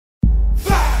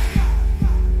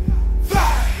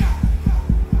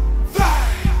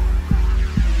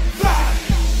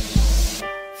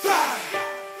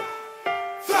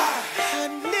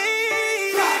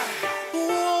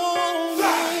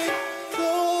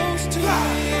to me.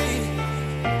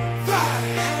 I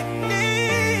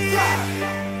need it,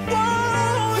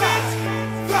 want it.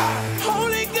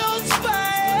 Holy Ghost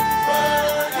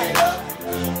fire,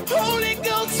 Holy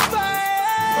Ghost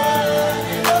fire.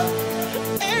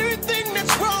 Everything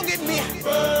that's wrong in me,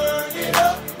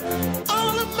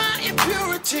 all of my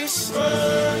impurities,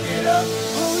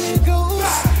 Holy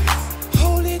Ghost,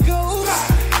 Holy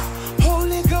Ghost,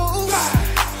 Holy Ghost,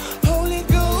 Holy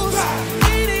Ghost.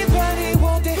 Anybody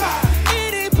want it?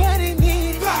 Anybody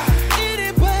need it?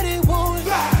 Anybody want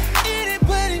it?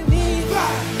 Anybody need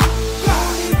it?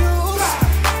 Holy Ghost,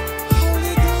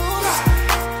 Holy Ghost,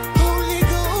 Holy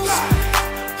Ghost,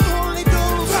 Holy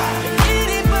Ghost.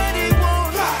 Anybody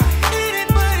want it?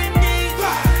 Anybody need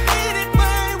it?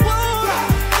 Anybody want it?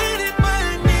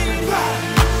 Anybody need it?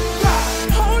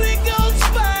 Holy Ghost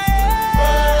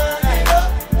fire,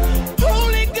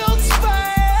 Holy Ghost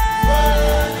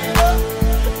fire.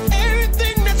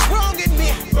 Everything that's wrong in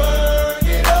me,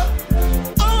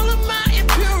 all of my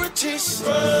impurities.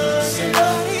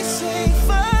 Somebody say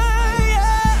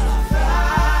fire,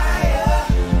 fire,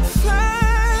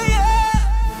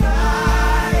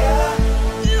 fire.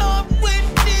 Lord, we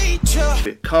need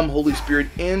you. Come, Holy Spirit,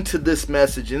 into this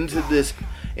message, into this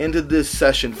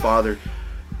session, Father.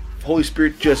 Holy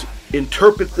Spirit, just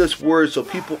interpret this word so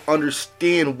people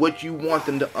understand what you want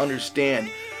them to understand.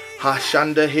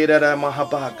 Hashanda Hirara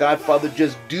Mahaba. God, Father,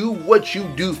 just do what you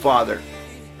do, Father.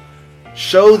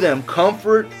 Show them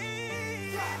comfort,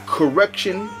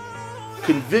 correction,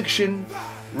 conviction,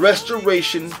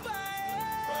 restoration,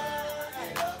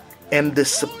 and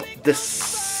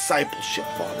discipleship,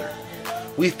 Father.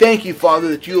 We thank you, Father,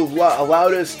 that you have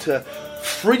allowed us to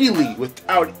freely,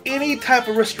 without any type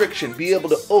of restriction, be able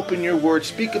to open your word,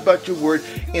 speak about your word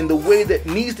in the way that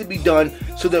needs to be done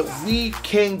so that we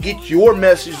can get your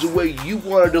message the way you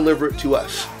want to deliver it to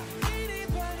us.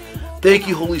 Thank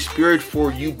you, Holy Spirit,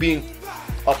 for you being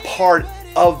a part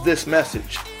of this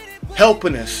message,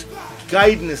 helping us,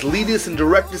 guiding us, lead us, and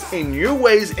direct us in your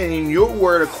ways and in your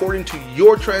word according to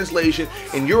your translation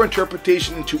and your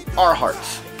interpretation into our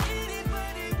hearts.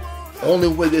 Only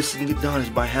way this can get done is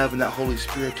by having that Holy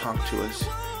Spirit talk to us.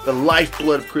 The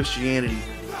lifeblood of Christianity,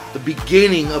 the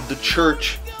beginning of the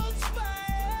church,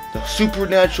 the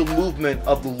supernatural movement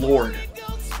of the Lord.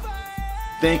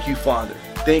 Thank you, Father.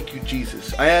 Thank you,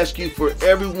 Jesus. I ask you for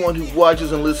everyone who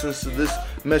watches and listens to this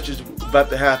message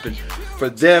about to happen, for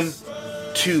them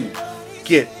to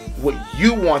get what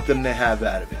you want them to have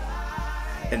out of it.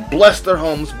 And bless their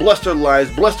homes, bless their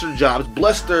lives, bless their jobs,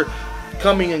 bless their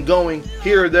coming and going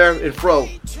here, there, and fro,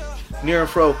 near and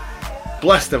fro.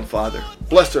 Bless them, Father.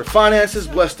 Bless their finances,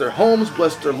 bless their homes,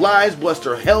 bless their lives, bless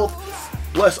their health.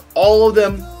 Bless all of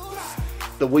them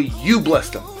the way you bless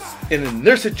them. And in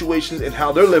their situations and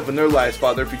how they're living their lives,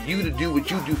 Father, for you to do what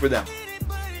you do for them.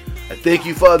 I thank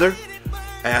you, Father.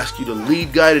 I ask you to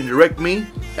lead, guide, and direct me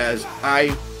as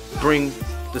I bring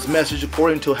this message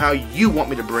according to how you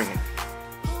want me to bring it.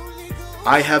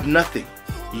 I have nothing.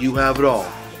 You have it all.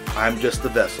 I'm just the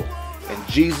vessel. In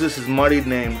Jesus' mighty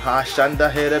name,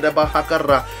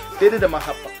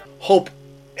 hope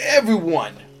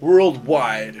everyone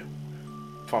worldwide,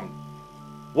 from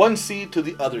one sea to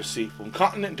the other sea, from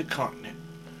continent to continent.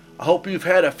 I hope you've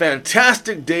had a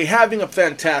fantastic day, having a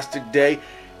fantastic day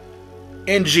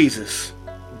in Jesus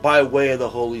by way of the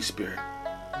Holy Spirit.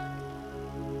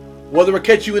 Whether I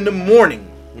catch you in the morning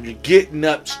when you're getting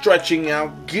up, stretching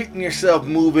out, getting yourself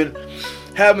moving,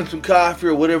 having some coffee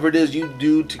or whatever it is you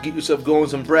do to get yourself going,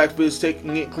 some breakfast,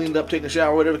 taking it cleaned up, taking a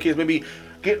shower, whatever the case may be,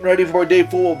 getting ready for a day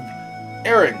full of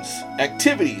errands,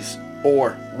 activities,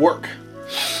 or work.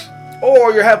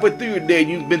 Or you're halfway through your day and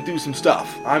you've been through some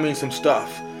stuff. I mean some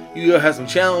stuff. You have some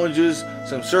challenges,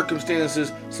 some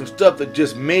circumstances, some stuff that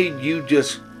just made you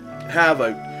just have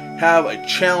a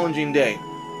challenging day.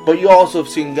 But you also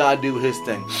have seen God do His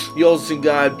thing. You also seen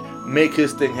God make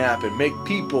His thing happen. Make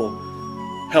people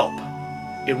help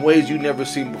in ways you've never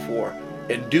seen before.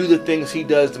 And do the things He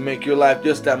does to make your life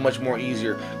just that much more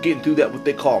easier. Getting through that what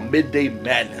they call midday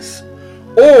madness.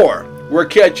 Or we're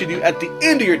catching you at the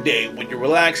end of your day when you're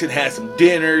relaxing, had some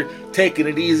dinner, taking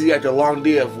it easy after a long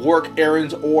day of work,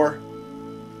 errands, or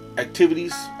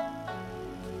activities.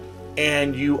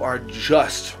 And you are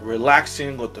just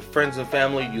relaxing with the friends and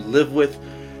family you live with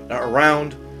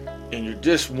around, and you're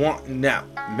just wanting that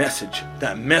message,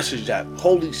 that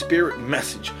Holy Spirit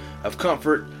message of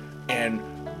comfort and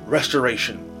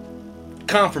restoration,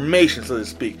 confirmation, so to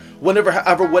speak.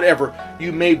 Whatever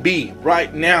you may be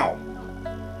right now.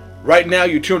 Right now,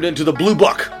 you're tuned into the Blue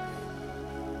Book,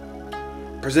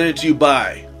 presented to you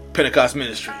by Pentecost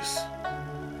Ministries,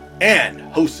 and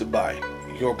hosted by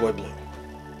your boy Blue.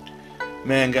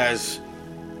 Man, guys,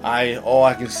 all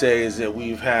I can say is that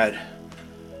we've had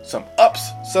some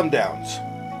ups, some downs,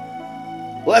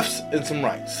 lefts and some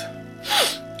rights.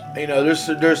 You know,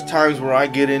 there's times where I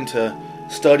get into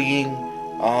studying,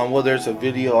 whether it's a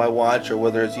video I watch or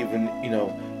whether it's even,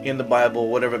 in the Bible,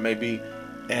 whatever it may be,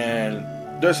 and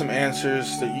there's some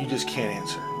answers that you just can't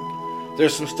answer.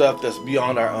 There's some stuff that's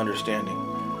beyond our understanding.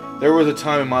 There was a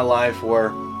time in my life where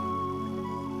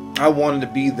I wanted to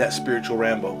be that spiritual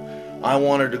Rambo. I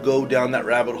wanted to go down that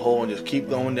rabbit hole and just keep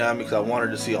going down because I wanted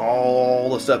to see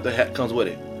all the stuff that comes with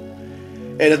it.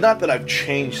 And it's not that I've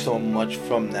changed so much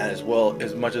from that as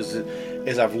much as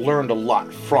I've learned a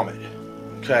lot from it.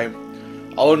 Okay?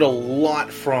 I learned a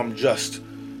lot from just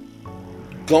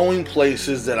going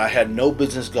places that I had no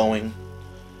business going,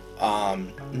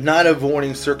 not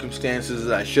avoiding circumstances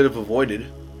that I should have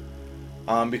avoided,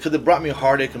 because it brought me a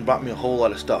heartache and brought me a whole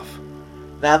lot of stuff.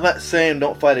 Now, I'm not saying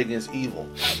don't fight against evil,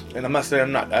 and I'm not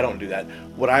saying I don't do that.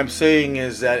 What I'm saying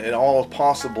is that in all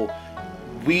possible,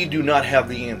 we do not have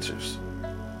the answers.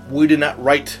 We did not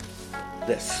write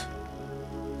this.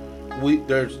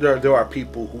 There are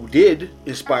people who did,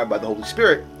 inspired by the Holy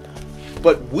Spirit,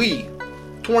 but we,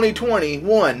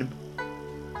 2021,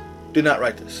 did not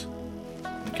write this.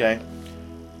 Okay?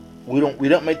 We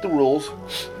don't make the rules.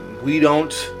 We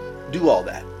don't do all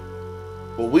that.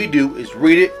 What we do is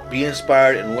read it, be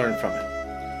inspired, and learn from it.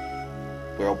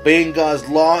 We're obeying God's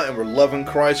law, and we're loving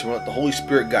Christ, and we let the Holy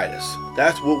Spirit guide us.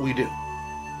 That's what we do.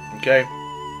 Okay?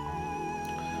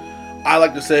 I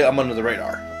like to say I'm under the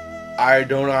radar. I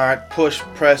do not push,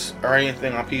 press, or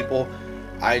anything on people.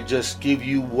 I just give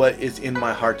you what is in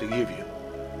my heart to give you.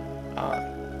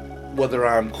 Whether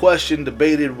I'm questioned,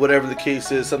 debated, whatever the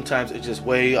case is, sometimes it's just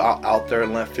way out there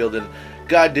in left field, and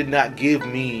God did not give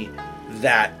me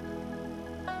that,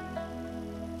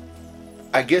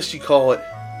 I guess you call it,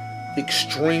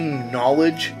 extreme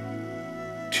knowledge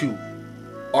to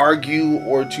argue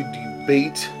or to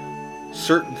debate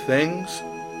certain things.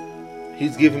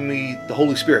 He's given me the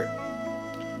Holy Spirit,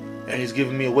 and He's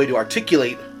given me a way to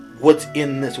articulate what's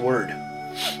in this word,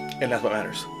 and that's what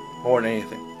matters more than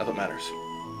anything. That's what matters.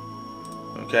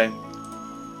 Okay,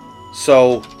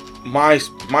 so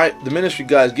the ministry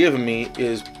God's given me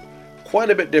is quite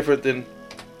a bit different than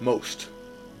most.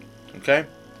 Okay.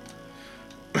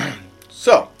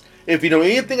 So, if you know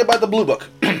anything about the Blue Book,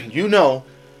 you know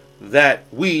that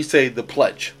we say the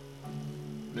pledge.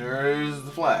 There is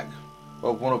the flag.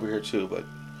 Well, one over here too, but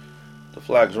the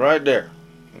flag's right there.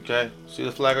 Okay, see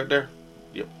the flag right there?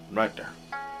 Yep, right there.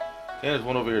 Okay, there's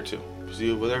one over here too.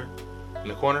 See over there in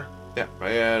the corner? Yeah,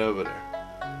 right over there.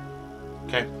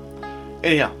 Okay.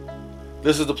 Anyhow,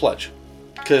 this is the pledge,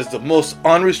 because the most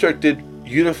unrestricted,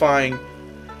 unifying,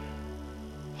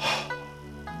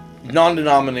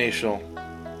 non-denominational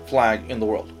flag in the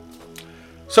world.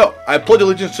 So, I pledge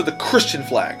allegiance to the Christian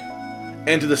flag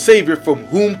and to the Savior from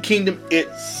whom kingdom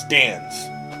it stands.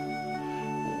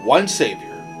 One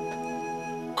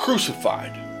Savior,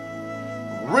 crucified,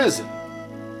 risen,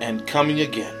 and coming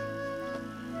again,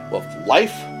 with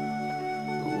life,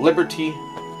 liberty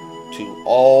to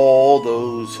all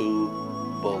those who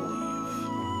believe.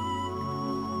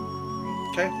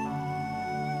 Okay?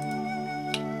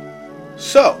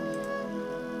 So,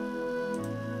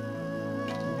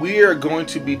 we are going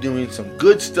to be doing some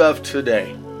good stuff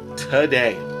today.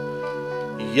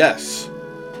 Yes.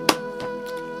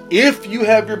 If you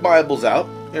have your Bibles out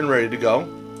and ready to go,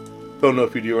 don't know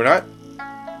if you do or not,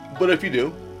 but if you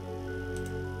do,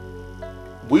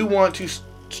 we want to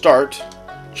start,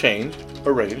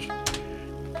 arrange,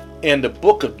 in the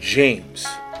book of James.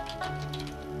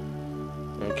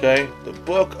 Okay? The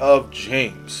book of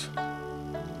James.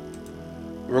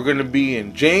 We're going to be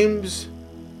in James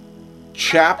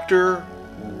chapter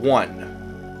 1.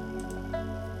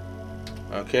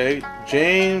 Okay?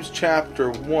 James chapter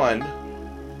 1,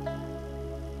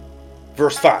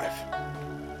 verse 5.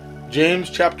 James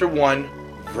chapter 1,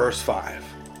 verse 5.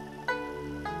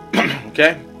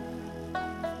 Okay?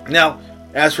 Now,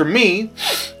 as for me,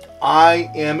 I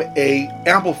am a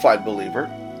amplified believer.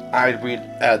 I read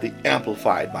the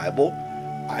Amplified Bible.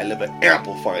 I live an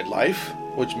amplified life,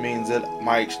 which means that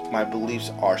my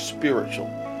beliefs are spiritual,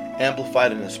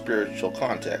 amplified in a spiritual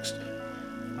context.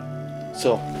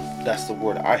 So that's the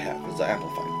word I have, is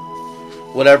amplified.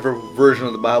 Whatever version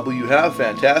of the Bible you have,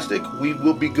 fantastic. We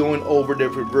will be going over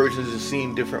different versions and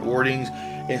seeing different wordings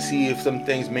and see if some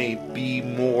things may be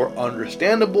more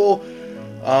understandable,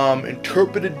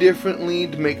 interpreted differently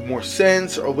to make more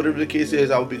sense, or whatever the case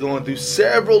is. I will be going through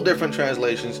several different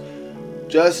translations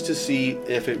just to see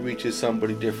if it reaches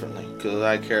somebody differently, because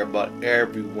I care about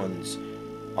everyone's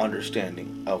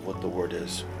understanding of what the word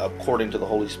is, according to the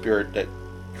Holy Spirit that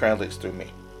translates through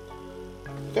me.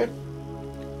 Okay?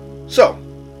 So,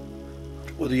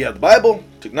 whether you have the Bible,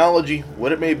 technology,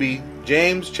 what it may be,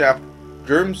 James chapter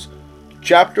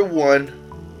 1,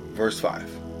 verse 5.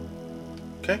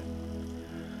 Okay?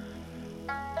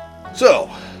 So,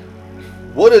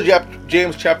 what does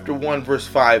James chapter 1, verse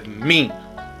 5 mean?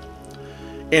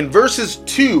 In verses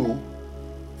 2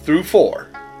 through 4,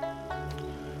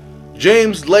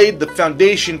 James laid the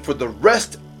foundation for the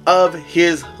rest of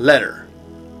his letter.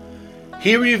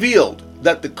 He revealed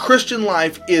that the Christian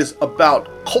life is about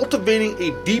cultivating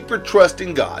a deeper trust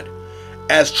in God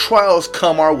as trials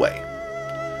come our way.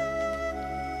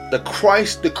 The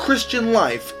Christian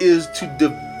life is to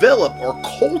develop or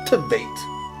cultivate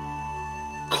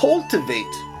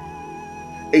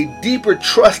a deeper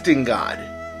trust in God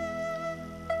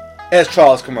as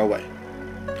trials come our way.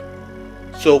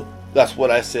 So that's what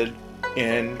I said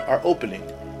in our opening,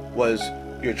 was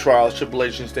your trials,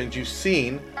 tribulations, things you've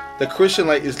seen. The Christian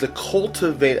life is to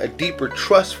cultivate a deeper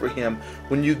trust for Him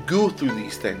when you go through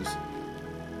these things.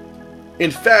 In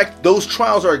fact, those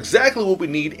trials are exactly what we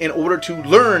need in order to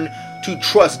learn to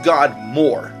trust God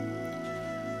more.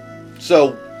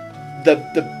 So,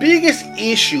 the biggest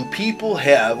issue people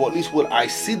have, or at least what I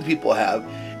see the people have,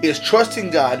 is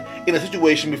trusting God in a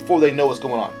situation before they know what's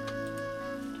going on.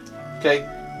 Okay?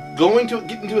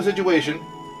 Get into a situation,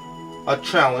 a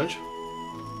challenge,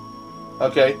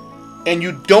 okay, and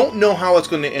you don't know how it's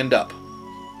going to end up.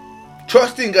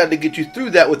 Trusting God to get you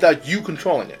through that without you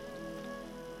controlling it.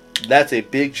 That's a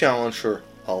big challenge for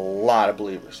a lot of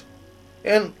believers.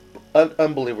 And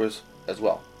unbelievers as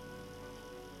well.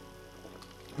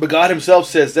 But God Himself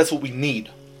says that's what we need.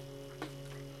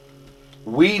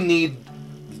 We need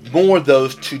more of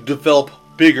those to develop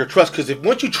bigger trust. Because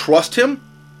once you trust Him,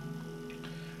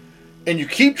 and you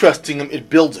keep trusting Him, it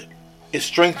builds it. It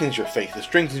strengthens your faith. It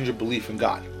strengthens your belief in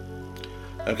God.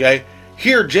 Okay?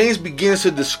 Here, James begins to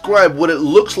describe what it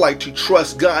looks like to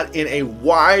trust God in a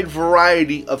wide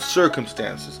variety of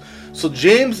circumstances. So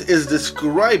James is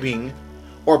describing,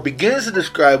 or begins to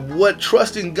describe, what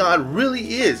trusting God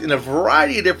really is in a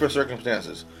variety of different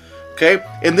circumstances. Okay?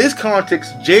 In this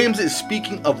context, James is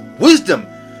speaking of wisdom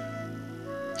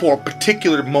for a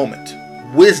particular moment.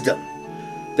 Wisdom.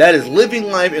 That is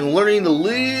living life and learning the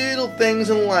little things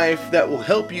in life that will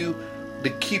help you to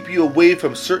keep you away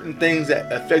from certain things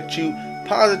that affect you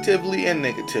positively and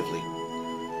negatively.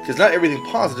 Because not everything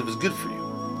positive is good for you.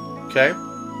 Okay?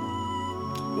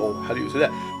 Well, how do you say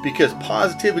that? Because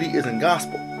positivity isn't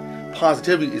gospel.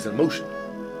 Positivity is emotion.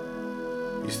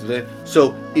 You see that?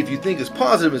 So if you think it's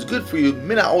positive, it's good for you, it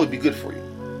may not always be good for you.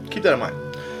 Keep that in mind.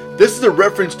 This is a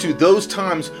reference to those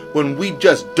times when we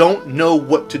just don't know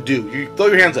what to do. You throw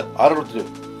your hands up. I don't know what to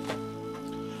do.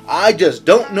 I just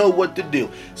don't know what to do.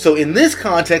 So in this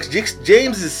context,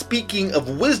 James is speaking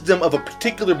of wisdom of a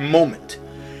particular moment.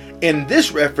 In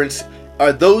this reference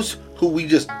are those who we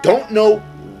just don't know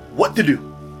what to do.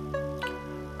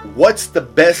 What's the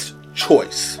best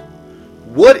choice?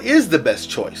 What is the best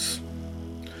choice?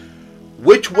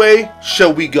 Which way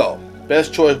shall we go?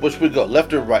 Best choice, which way we go?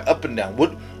 Left or right, up and down.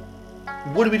 What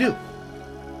do we do?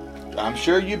 I'm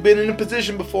sure you've been in a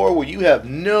position before where you have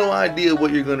no idea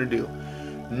what you're going to do.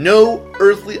 No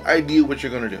earthly idea what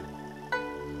you're going to do.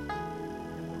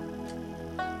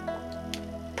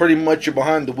 Pretty much you're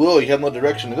behind the wheel. You have no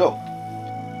direction to go.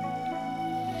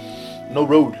 No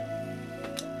road.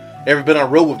 Ever been on a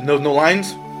road with no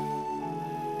lines?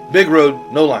 Big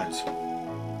road, no lines.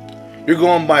 You're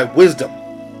going by wisdom.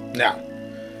 Now,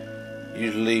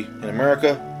 usually in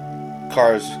America,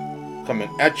 cars coming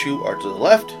at you are to the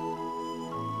left,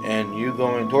 and you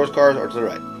going towards cars are to the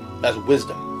right. That's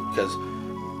wisdom. Because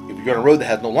if you're on a road that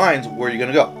has no lines, where are you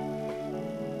going to go?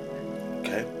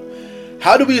 Okay.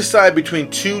 How do we decide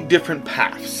between two different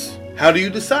paths? How do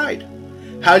you decide?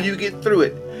 How do you get through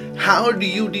it? How do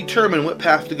you determine what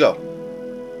path to go?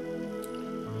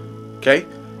 Okay.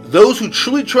 Those who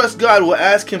truly trust God will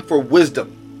ask Him for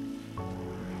wisdom.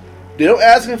 They don't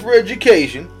ask Him for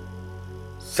education.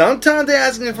 Sometimes they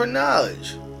ask Him for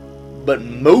knowledge. But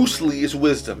mostly it's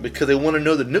wisdom, because they want to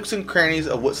know the nooks and crannies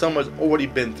of what someone's already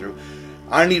been through.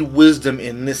 I need wisdom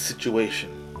in this situation.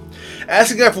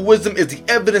 Asking God for wisdom is the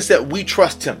evidence that we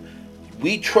trust Him.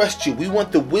 We trust You. We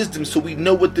want the wisdom so we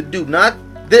know what to do. Not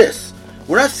this.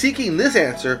 We're not seeking this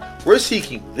answer. We're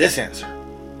seeking this answer.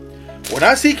 We're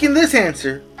not seeking this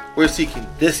answer. We're seeking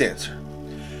this answer.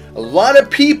 A lot of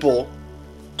people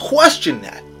question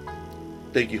that.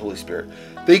 Thank you, Holy Spirit.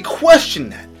 They question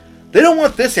that. They don't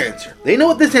want this answer. They know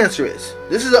what this answer is.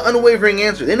 This is an unwavering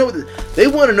answer. They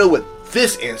want to know what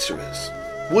this answer is.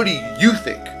 What do you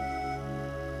think?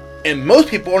 And most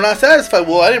people are not satisfied.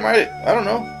 Well, I didn't write it. I don't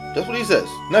know. That's what he says.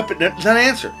 That's not an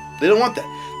answer. They don't want that.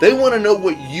 They want to know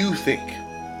what you think.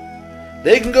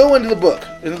 They can go into the book,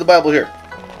 into the Bible here,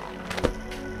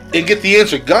 and get the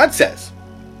answer God says.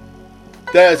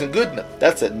 That isn't good enough.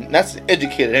 That's an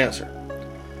educated answer.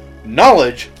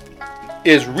 Knowledge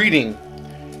is reading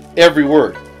every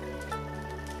word.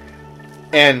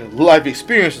 And life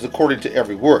experiences according to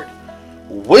every word.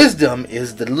 Wisdom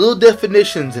is the little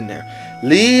definitions in there.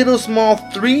 Little small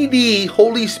 3D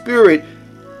Holy Spirit,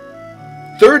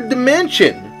 third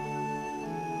dimension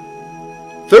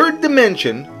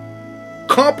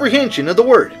comprehension of the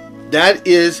word. That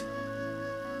is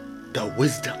the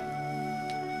wisdom.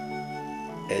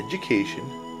 Education,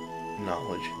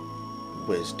 knowledge,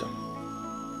 wisdom.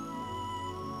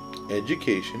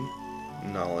 Education,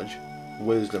 knowledge,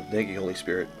 wisdom. Thank you, Holy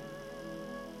Spirit.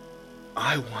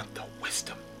 I want the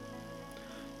wisdom.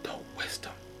 The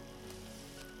wisdom.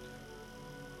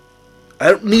 I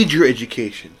don't need your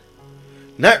education.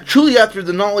 Not truly after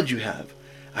the knowledge you have.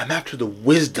 I'm after the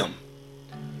wisdom.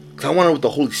 Because I want to know what the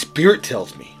Holy Spirit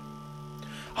tells me.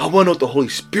 I want to know what the Holy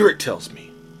Spirit tells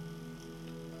me.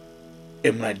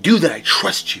 And when I do that, I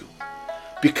trust you.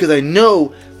 Because I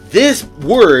know this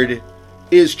word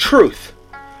is truth.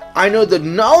 I know the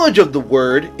knowledge of the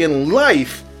word in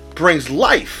life brings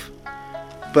life.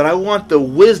 But I want the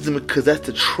wisdom because that's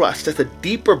the trust. That's a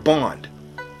deeper bond.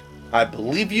 I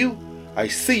believe you. I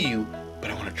see you.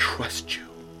 But I want to trust you.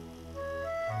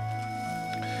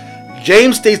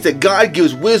 James states that God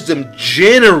gives wisdom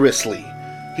generously.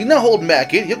 He's not holding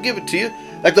back it. He'll give it to you.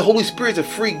 Like the Holy Spirit's a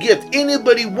free gift.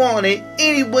 Anybody want it.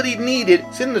 Anybody need it.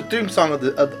 It's in the theme song of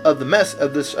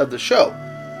the show.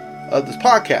 Of this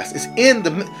podcast. It's in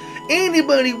the...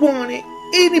 Anybody want it.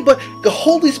 Anybody. The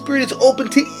Holy Spirit is open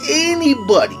to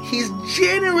anybody. He's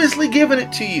generously giving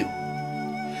it to you.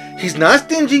 He's not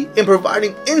stingy in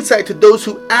providing insight to those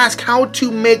who ask how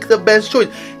to make the best choice.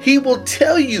 He will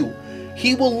tell you.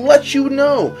 He will let you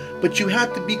know. But you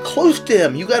have to be close to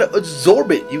him. You got to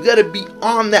absorb it. You got to be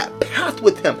on that path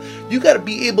with him. You got to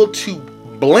be able to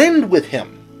blend with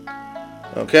him.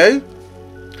 Okay?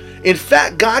 In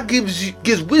fact, God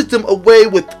gives wisdom away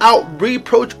without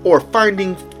reproach or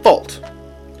finding fault.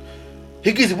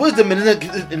 He gives you wisdom and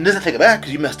doesn't take it back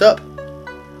because you messed up.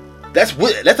 That's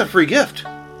a free gift.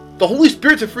 The Holy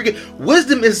Spirit's a free gift.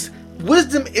 Wisdom is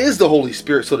the Holy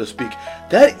Spirit, so to speak.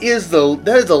 That is the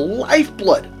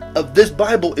lifeblood of this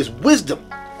Bible is wisdom.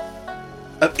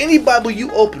 Of any Bible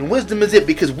you open, wisdom is it,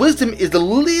 because wisdom is the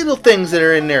little things that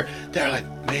are in there that are like,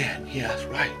 man, yeah, that's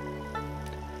right.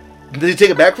 Did he take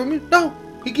it back from you? No,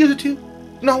 he gives it to you.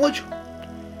 Knowledge.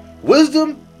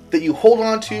 Wisdom that you hold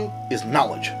on to is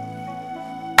knowledge.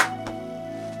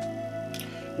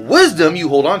 Wisdom you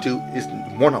hold on to is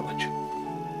more knowledge.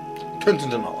 Turns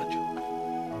into knowledge.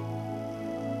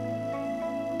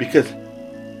 Because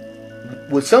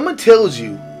when someone tells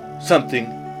you something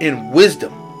in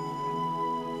wisdom,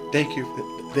 thank you,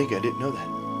 I didn't know that.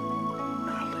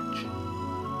 Knowledge.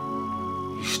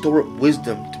 You store up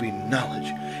wisdom to be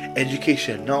knowledge.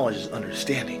 Education and knowledge is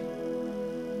understanding.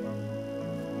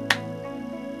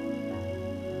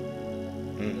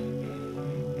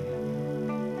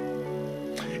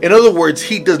 In other words,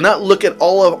 he does not look at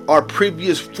all of our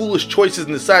previous foolish choices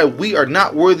and decide we are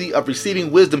not worthy of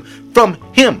receiving wisdom from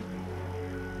him.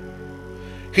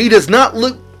 He does not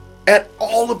look at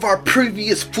all of our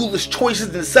previous foolish choices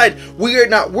and decide we are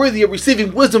not worthy of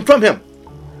receiving wisdom from him.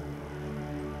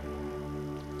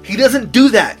 He doesn't do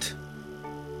that.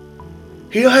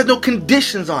 He has no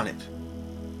conditions on it.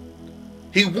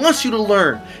 He wants you to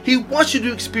learn. He wants you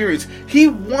to experience. He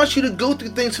wants you to go through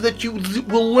things so that you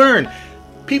will learn.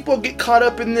 People get caught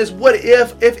up in this what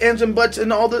if, ands, and buts,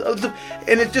 and all the other stuff,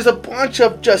 and it's just a bunch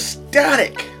of just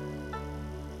static.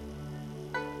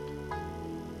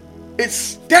 It's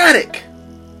static.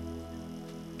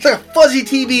 It's like a fuzzy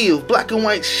TV of black and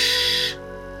white. Shh.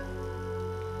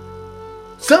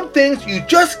 Some things you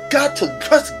just got to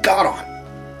trust God on.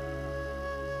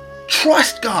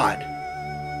 Trust God.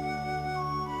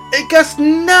 It got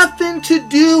nothing to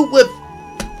do with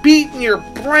beating your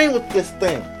brain with this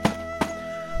thing.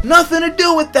 Nothing to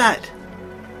do with that.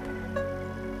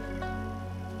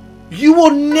 You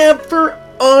will never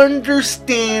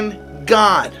understand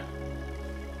God.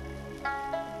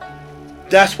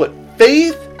 That's what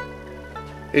faith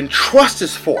and trust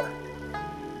is for.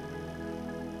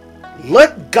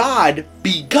 Let God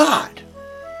be God.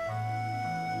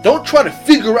 Don't try to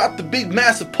figure out the big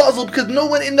massive puzzle because no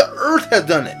one in the earth has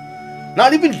done it.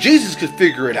 Not even Jesus could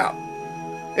figure it out.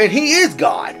 And he is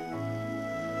God.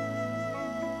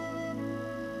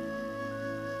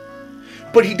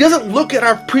 But he doesn't look at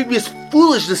our previous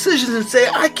foolish decisions and say,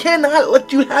 I cannot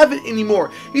let you have it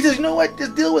anymore. He says, you know what,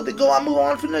 just deal with it. Go on, move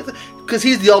on for the next. Because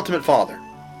he's the ultimate Father.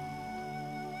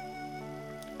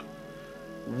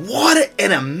 What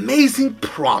an amazing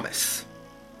promise.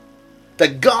 The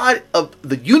God of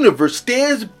the universe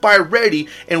stands by ready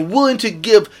and willing to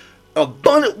give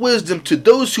abundant wisdom to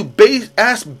those who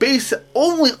ask based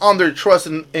only on their trust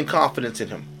and confidence in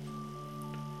him.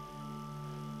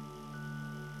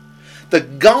 The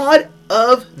God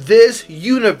of this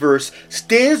universe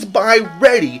stands by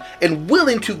ready and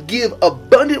willing to give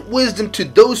abundant wisdom to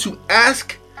those who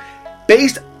ask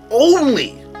based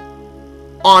only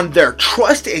on their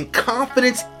trust and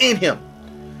confidence in him.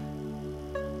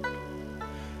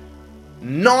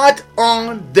 Not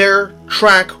on their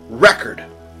track record.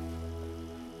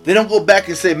 They don't go back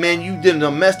and say, man, you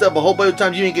didn't messed up a whole bunch of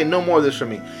times. You ain't getting no more of this from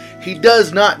me. He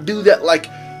does not do that like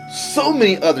so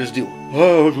many others do.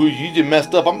 Oh, you just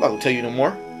messed up. I'm not going to tell you no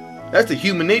more. That's the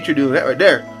human nature doing that right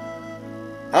there.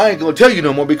 I ain't going to tell you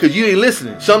no more because you ain't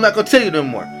listening. So I'm not going to tell you no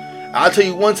more. I'll tell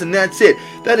you once and that's it.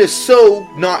 That is so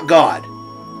not God.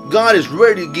 God is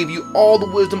ready to give you all the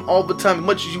wisdom all the time, as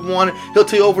much as you want it. He'll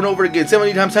tell you over and over again,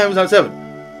 70 times 7.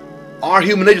 Our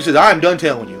human nature says, I'm done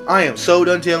telling you. I am so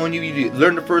done telling you. You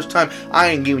learned the first time. I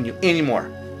ain't giving you any more.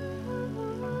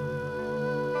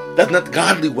 That's not the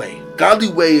godly way. Godly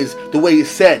way is the way he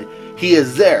said. He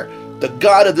is there. The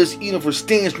God of this universe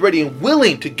stands ready and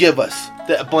willing to give us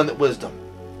that abundant wisdom.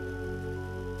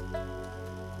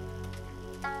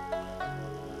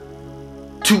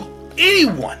 To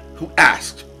anyone who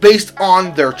asks, based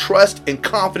on their trust and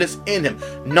confidence in him,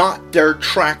 not their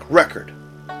track record.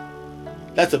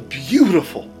 That's a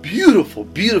beautiful, beautiful,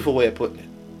 beautiful way of putting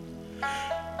it.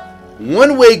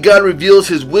 One way God reveals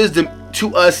his wisdom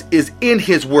to us is in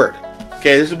his word.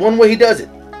 Okay, this is one way he does it.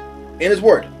 In his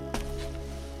word.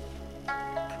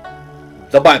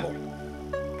 The Bible.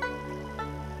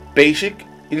 Basic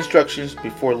instructions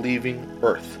before leaving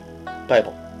earth.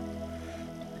 Bible.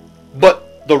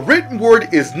 But the written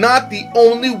word is not the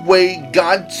only way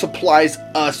God supplies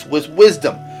us with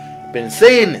wisdom. I've been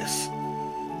saying this.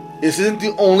 This isn't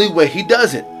the only way he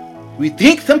does it.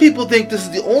 Some people think this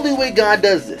is the only way God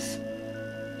does this.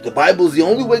 The Bible is the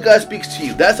only way God speaks to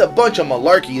you. That's a bunch of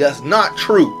malarkey. That's not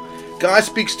true. God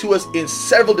speaks to us in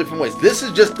several different ways. This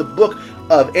is just the book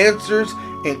of answers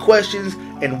and questions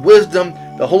and wisdom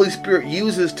the Holy Spirit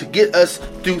uses to get us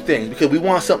through things. Because we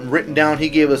want something written down, he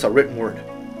gave us a written word.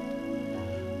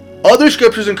 Other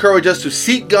scriptures encourage us to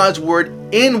seek God's word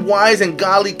in wise and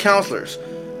godly counselors.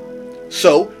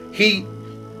 So, he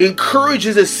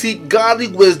encourages us to seek godly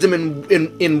wisdom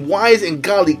in wise and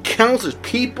godly counselors.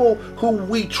 People who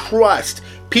we trust.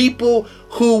 People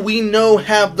who we know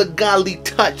have the godly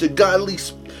touch, the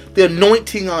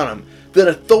anointing on them. The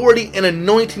authority and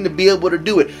anointing to be able to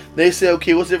do it. They say,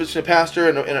 okay, what's the difference between a pastor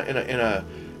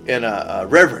and a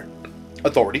reverend?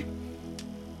 Authority.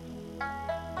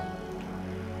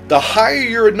 The higher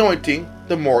your anointing,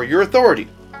 the more your authority.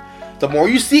 The more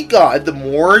you seek God, the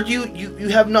more you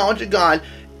have knowledge of God,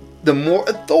 the more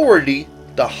authority,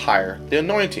 the higher the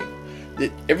anointing.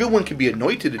 Everyone can be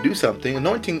anointed to do something.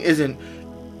 Anointing isn't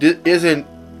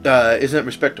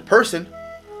respect to person,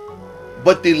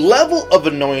 but the level of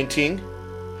anointing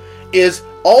is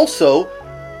also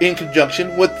in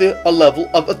conjunction with a level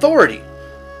of authority.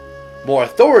 More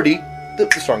authority, the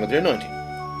stronger the anointing.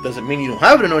 Doesn't mean you don't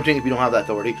have an anointing if you don't have that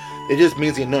authority. It just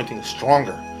means the anointing is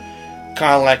stronger.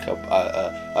 Kind of like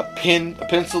a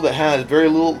pencil that has very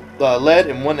little lead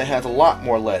and one that has a lot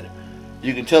more lead.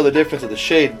 You can tell the difference of the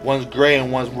shade. One's gray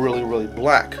and one's really, really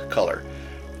black color.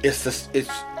 It's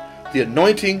the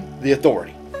anointing, the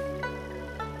authority.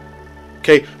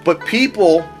 Okay, but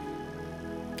people,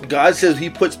 God says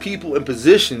he puts people in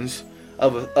positions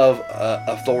of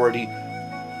authority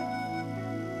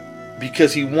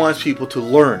because he wants people to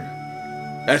learn.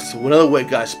 That's another way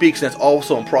God speaks, and that's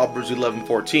also in Proverbs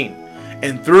 11:14.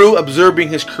 And through observing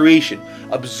his creation,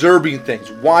 observing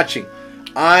things, watching,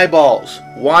 eyeballs,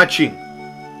 watching,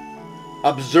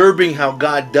 observing how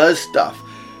God does stuff,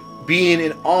 being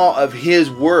in awe of his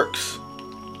works,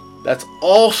 that's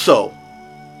also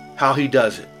how he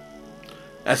does it.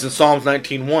 That's in Psalms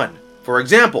 19:1. For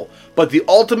example, but the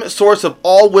ultimate source of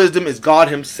all wisdom is God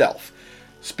himself.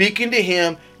 Speaking to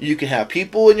him, you can have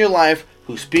people in your life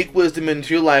who speak wisdom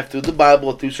into your life through the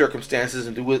Bible, through circumstances,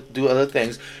 and do other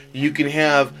things. You can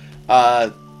have,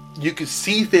 you can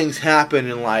see things happen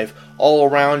in life all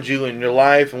around you in your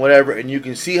life and whatever, and you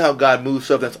can see how God moves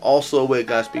stuff. That's also a way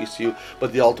God speaks to you.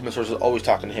 But the ultimate source is always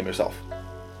talking to him yourself.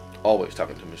 Always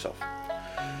talking to him yourself.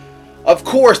 Of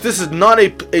course, this is not a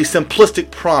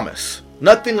simplistic promise.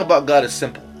 Nothing about God is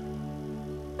simple.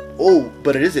 Oh,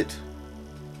 but it isn't.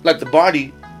 Like the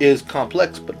body is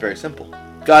complex but very simple.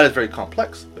 God is very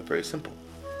complex but very simple.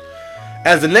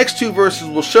 As the next two verses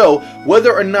will show,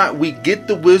 whether or not we get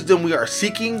the wisdom we are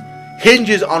seeking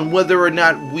hinges on whether or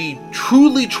not we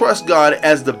truly trust God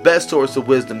as the best source of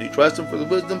wisdom. Do you trust Him for the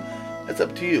wisdom? That's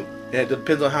up to you. And it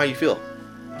depends on how you feel.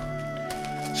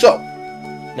 So,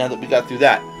 now that we got through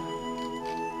that,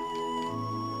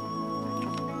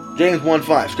 James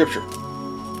 1:5, Scripture.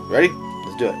 Ready?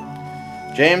 Let's do it.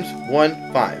 James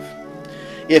 1:5.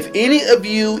 If any of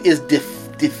you is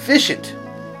deficient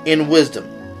in wisdom,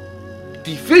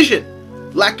 deficient,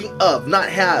 lacking of, not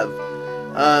have,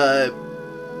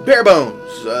 bare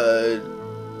bones,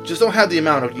 just don't have the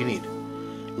amount you need,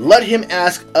 let him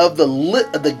ask of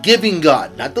the giving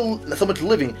God, not so much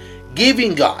living,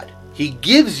 giving God. He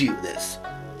gives you this,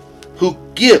 who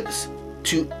gives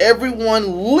to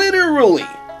everyone liberally.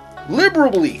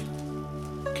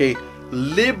 Okay,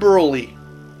 liberally.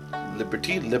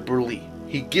 Liberty, liberally.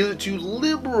 He gives it to you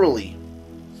liberally.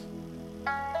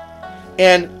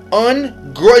 And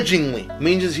ungrudgingly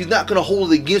means He's not going to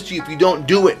hold it against you if you don't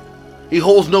do it. He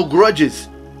holds no grudges.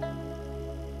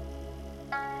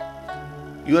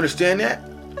 You understand that?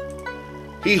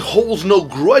 He holds no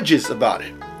grudges about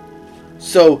it.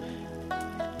 So,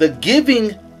 the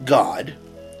giving God,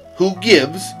 who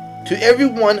gives to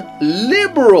everyone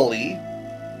liberally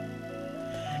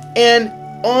and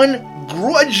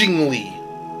ungrudgingly.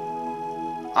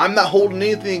 I'm not holding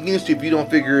anything against you if you don't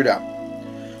figure it out.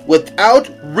 Without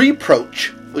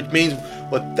reproach, which means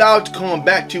without coming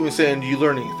back to you and saying, "Do you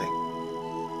learn anything?"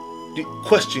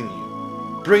 Question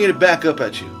you, bringing it back up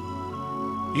at you.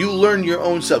 You learn your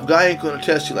own stuff. God ain't going to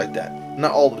test you like that.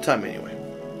 Not all the time anyway.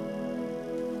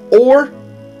 Or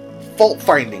fault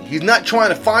finding. He's not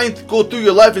trying to go through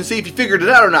your life and see if you figured it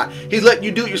out or not. He's letting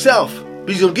you do it yourself. But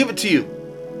He's going to give it to you.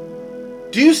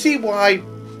 Do you see why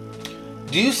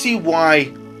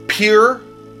pure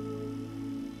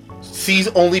sees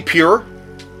only pure?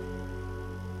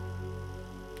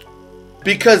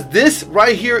 Because this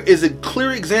right here is a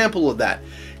clear example of that.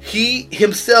 He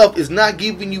himself is not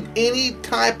giving you any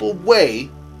type of way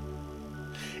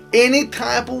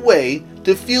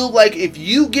to feel like if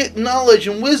you get knowledge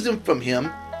and wisdom from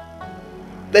Him,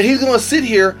 that He's going to sit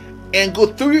here and go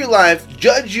through your life,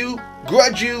 judge you,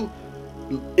 grudge you,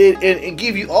 and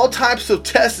give you all types of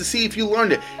tests to see if you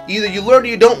learned it. Either you learn or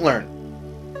you don't learn.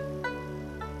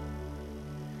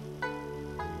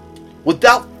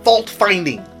 Without fault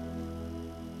finding.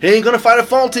 He ain't going to find a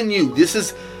fault in you. This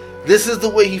is the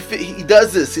way he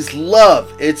does this. It's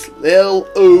love. It's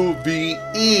LOVE.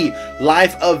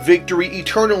 Life of victory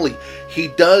eternally. He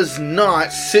does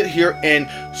not sit here and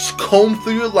comb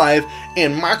through your life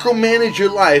and micromanage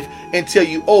your life and tell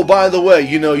you, "Oh, by the way,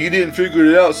 you didn't figure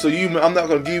it out, so I'm not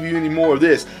going to give you any more of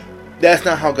this." That's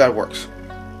not how God works.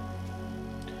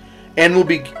 And it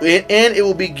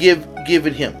will be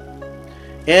given him.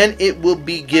 And it will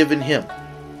be given him.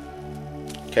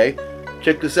 Okay?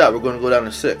 Check this out. We're going to go down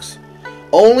to 6.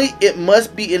 Only it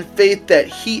must be in faith that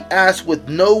he asks with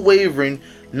no wavering,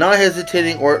 not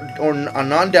hesitating or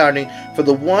non-doubting. For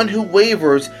the one who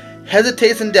wavers,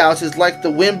 hesitates and doubts is like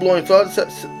the wind blowing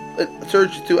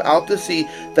surge throughout the sea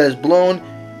that is blown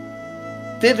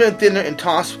thinner and thinner and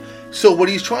tossed. So what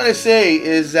he's trying to say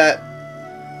is that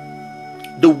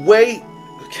the way,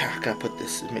 I gotta put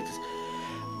this, make this.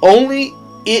 Only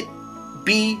it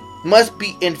must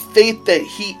be in faith that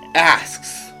he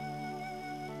asks.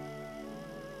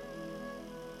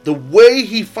 The way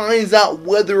he finds out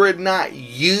whether or not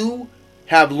you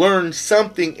have learned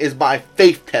something is by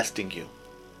faith testing you.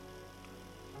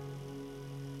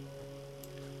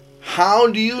 How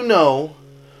do you know?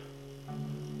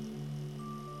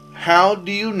 How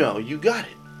do you know you got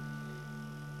it?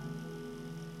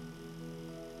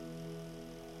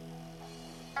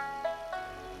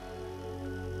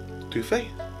 Through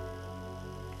faith.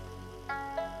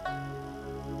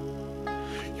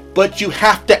 But you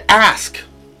have to ask.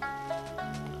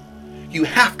 You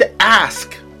have to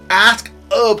ask. Ask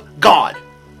of God.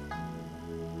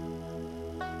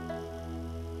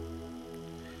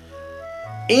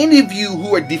 Any of you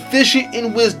who are deficient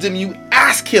in wisdom, you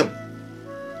ask him.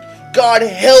 God,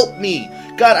 help me.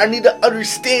 God, I need to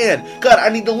understand. God, I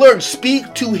need to learn.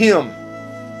 Speak to him.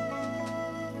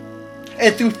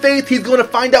 And through faith, he's going to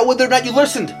find out whether or not you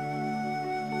listened.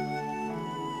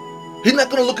 He's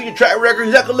not going to look at your track record.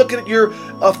 He's not going to look at your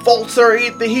faults or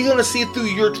anything. He's going to see through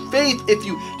your faith. Do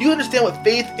you understand what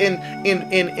faith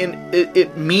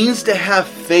it means to have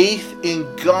faith in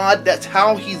God? That's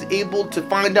how he's able to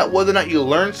find out whether or not you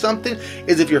learn something,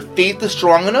 is if your faith is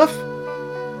strong enough.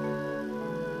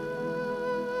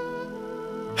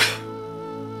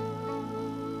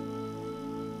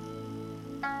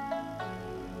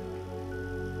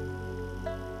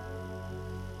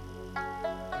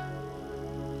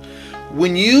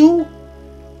 When you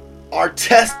are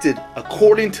tested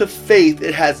according to faith,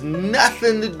 it has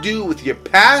nothing to do with your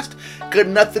past, got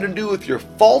nothing to do with your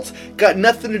faults, got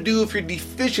nothing to do with your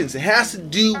deficiencies. It has to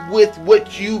do with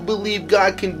what you believe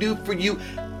God can do for you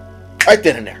right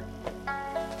then and there.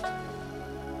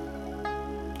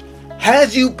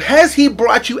 Has he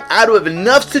brought you out of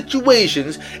enough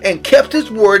situations and kept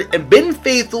his word and been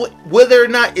faithful, whether or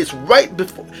not it's right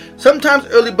before, sometimes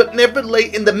early but never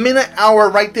late, in the minute, hour,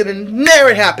 right then and there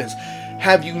it happens?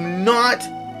 Has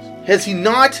he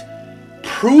not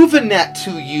proven that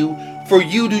to you for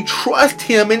you to trust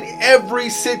him in every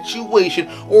situation?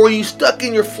 Or are you stuck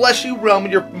in your fleshy realm,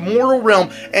 your mortal realm,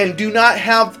 and do not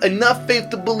have enough faith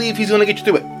to believe he's going to get you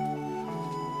through it?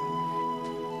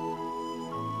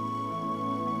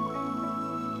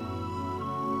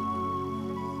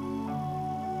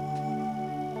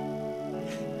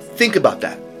 Think about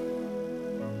that.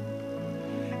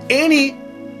 Any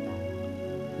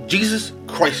Jesus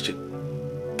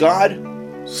Christian, God,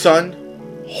 Son,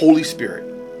 Holy Spirit,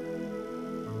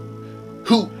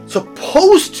 who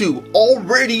supposed to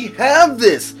already have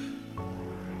this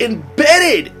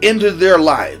embedded into their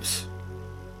lives,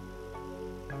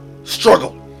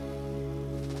 struggle.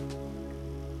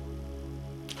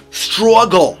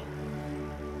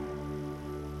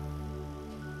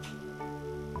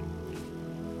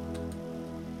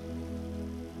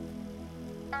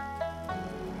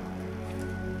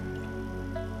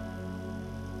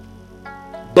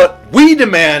 But we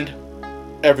demand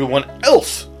everyone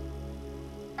else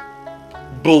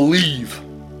believe,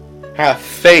 have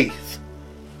faith.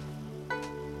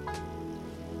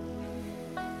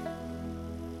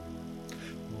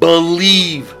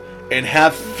 Believe and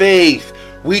have faith.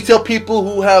 We tell people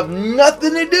who have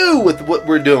nothing to do with what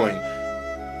we're doing,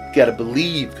 gotta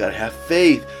believe, gotta have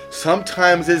faith.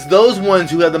 Sometimes it's those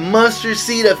ones who have the mustard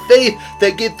seed of faith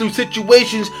that get through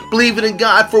situations, believing in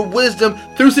God for wisdom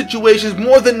through situations,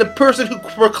 more than the person who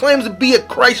proclaims to be a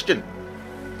Christian.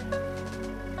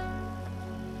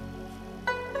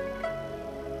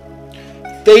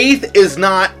 Faith is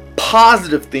not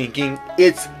positive thinking,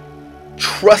 it's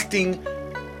trusting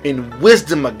in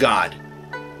wisdom of God,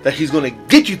 that he's going to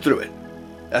get you through it.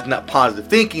 That's not positive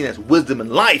thinking, that's wisdom in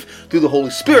life through the Holy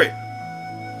Spirit.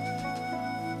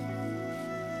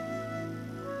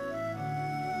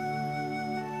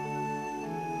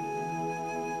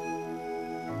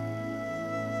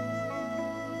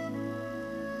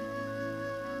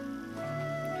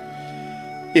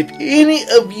 If any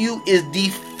of you is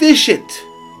deficient,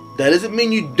 that doesn't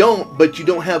mean you don't, but you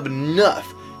don't have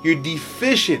enough. You're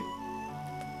deficient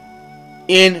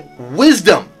in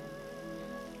wisdom.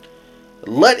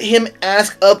 Let him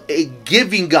ask of a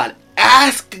giving God.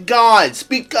 Ask God.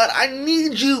 Speak, God, I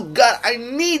need you. God, I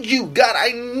need you. God,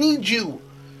 I need you.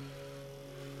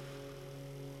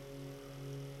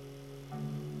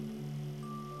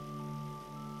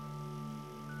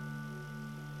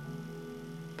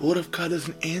 But what if God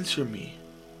doesn't answer me?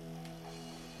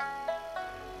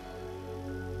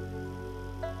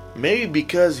 Maybe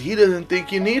because he doesn't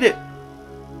think you need it.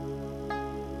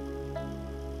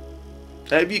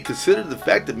 Have you considered the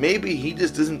fact that maybe he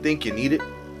just doesn't think you need it?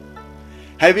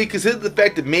 Have you considered the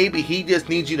fact that maybe he just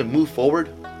needs you to move forward?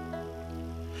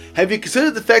 Have you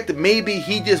considered the fact that maybe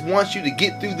he just wants you to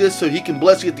get through this so he can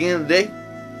bless you at the end of the day?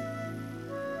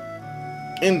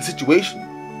 In the situation?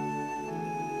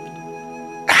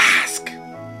 Ask.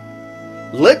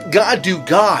 Let God do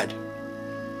God.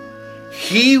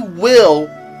 He will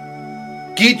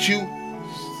get you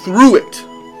through it.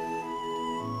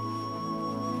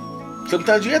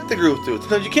 Sometimes you have to go through it.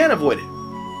 Sometimes you can't avoid it.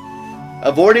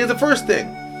 Avoiding is the first thing.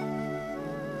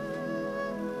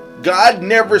 God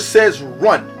never says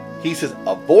run. He says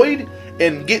avoid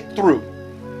and get through.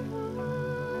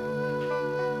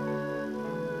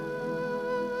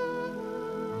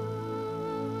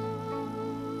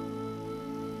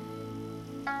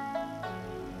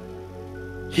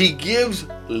 He gives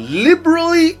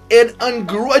liberally and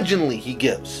ungrudgingly. He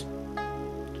gives.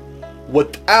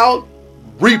 Without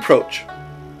reproach.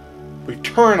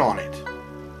 Return on it.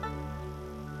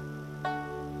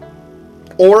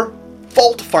 Or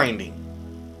fault finding.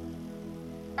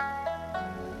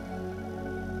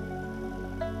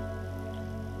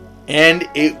 And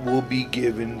it will be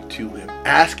given to him.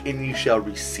 Ask and you shall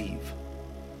receive.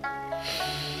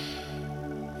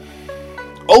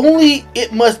 Only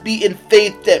it must be in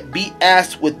faith that be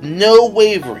asked with no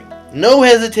wavering, no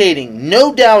hesitating,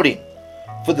 no doubting.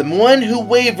 For the one who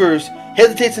wavers,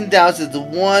 hesitates and doubts is the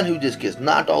one who just gets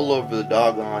knocked all over the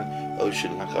doggone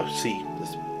ocean, like our sea,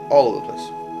 just all over the place.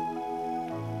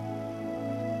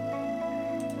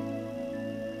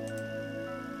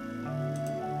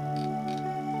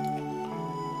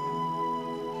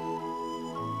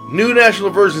 New National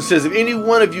Version says, if any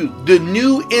one of you, the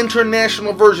New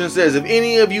International Version says, if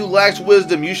any of you lacks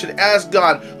wisdom, you should ask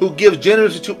God, who gives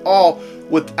generously to all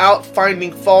without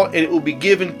finding fault, and it will be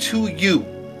given to you.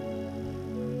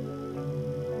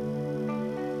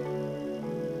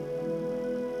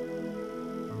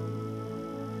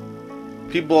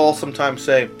 People all sometimes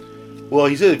say, well,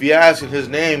 he said, if you ask in his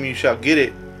name, you shall get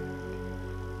it.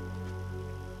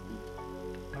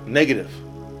 Negative.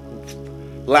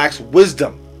 Lacks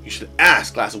wisdom. You should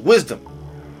ask. Lacks wisdom.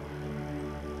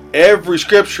 Every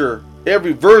scripture,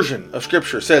 every version of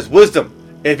scripture says wisdom.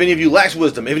 And if any of you lacks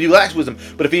wisdom, but if any of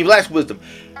you lacks wisdom,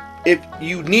 if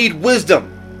you need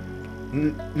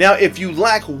wisdom, now if you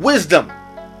lack wisdom,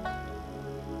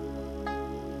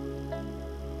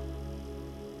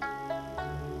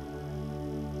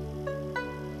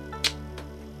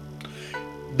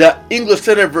 the English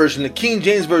Standard Version, the King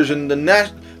James Version,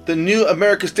 the New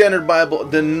American Standard Bible,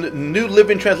 the New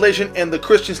Living Translation, and the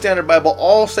Christian Standard Bible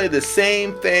all say the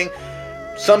same thing.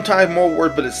 Sometimes more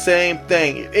words, but the same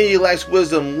thing. If any lacks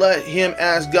wisdom, let him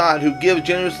ask God, who gives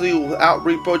generously without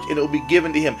reproach, and it will be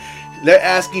given to him. They're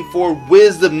asking for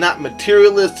wisdom, not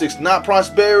materialistics, not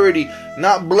prosperity,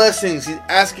 not blessings. He's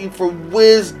asking for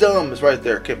wisdom. It's right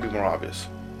there. Can't be more obvious.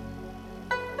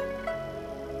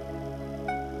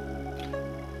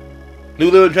 New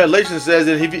Living Translation says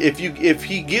that if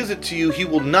he gives it to you, he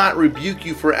will not rebuke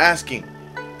you for asking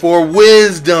for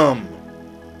wisdom.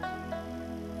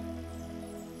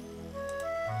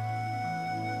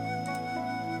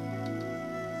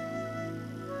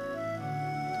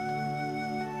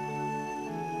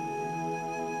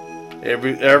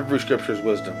 Every scripture is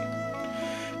wisdom.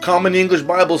 Common English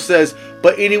Bible says,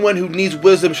 but anyone who needs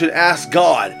wisdom should ask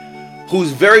God,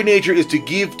 whose very nature is to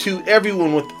give to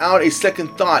everyone without a second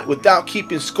thought, without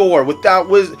keeping score. Without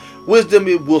wisdom,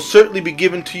 it will certainly be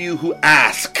given to you who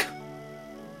ask.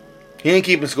 He ain't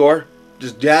keeping score.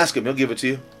 Just ask him. He'll give it to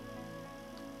you.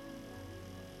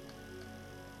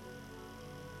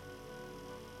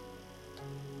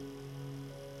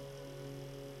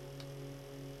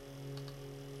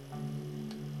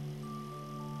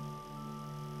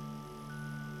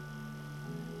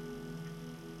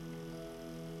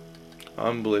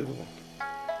 Unbelievable.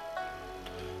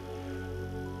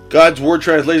 God's Word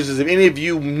translation says, if any of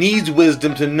you needs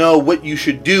wisdom to know what you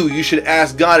should do, you should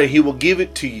ask God and he will give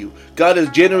it to you. God is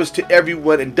generous to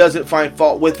everyone and doesn't find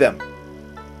fault with them.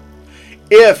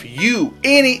 If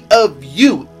any of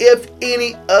you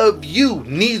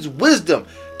needs wisdom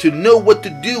to know what to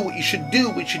do, what you should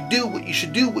do,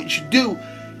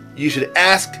 you should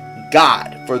ask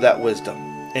God for that wisdom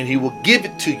and he will give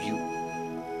it to you.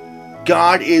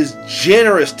 God is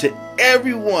generous to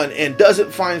everyone and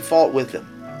doesn't find fault with them,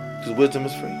 because wisdom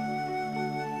is free.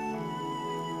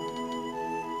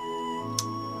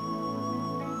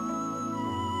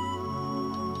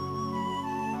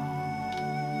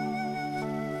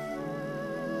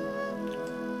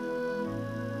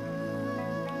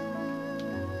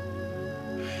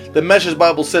 The Message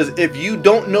Bible says, if you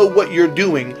don't know what you're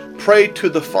doing, pray to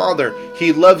the Father.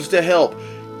 He loves to help.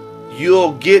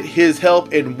 You'll get his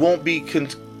help and won't be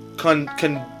conceited.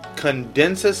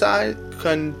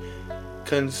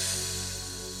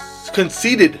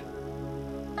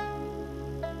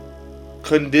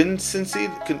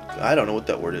 I don't know what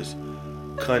that word is.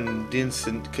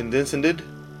 Condescended.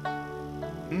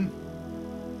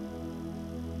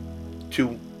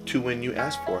 To when you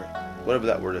ask for it, whatever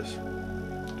that word is.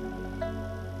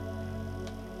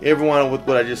 Everyone with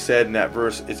what I just said in that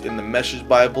verse is in the Message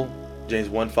Bible. James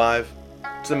 1:5.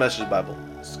 It's the Message Bible.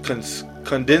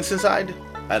 Condensed? I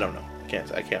don't know. I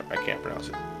can't pronounce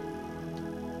it.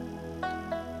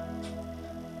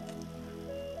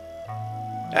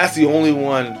 That's the only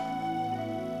one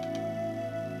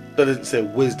that doesn't say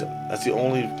wisdom. That's the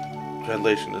only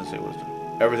translation that doesn't say wisdom.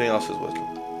 Everything else is wisdom.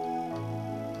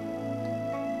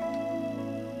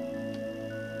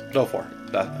 So far.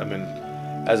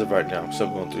 As of right now, I'm still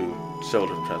going through several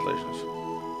different translations.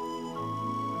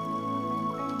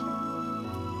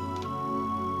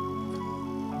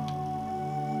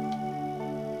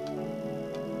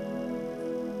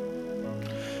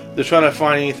 They're trying to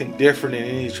find anything different in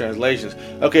any of these translations.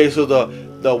 Okay, so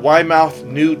the Weymouth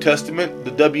New Testament,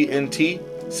 the WNT,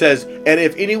 says, and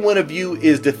if any one of you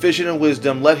is deficient in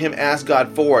wisdom, let him ask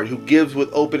God for it, who gives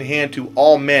with open hand to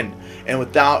all men, and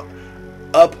without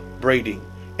upbraiding,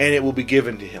 and it will be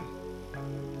given to him.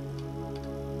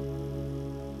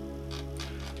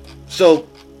 So,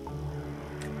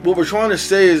 what we're trying to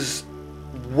say is,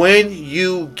 when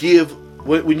you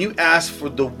ask for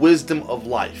the wisdom of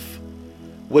life,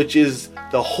 which is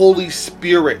the Holy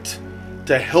Spirit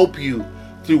to help you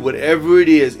through whatever it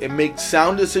is and make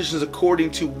sound decisions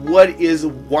according to what is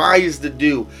wise to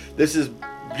do. This is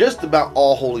just about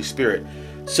all Holy Spirit.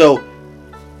 So,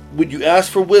 when you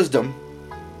ask for wisdom,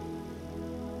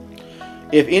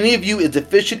 if any of you is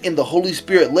deficient in the Holy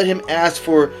Spirit, let him ask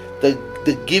for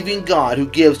the giving God who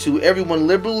gives to everyone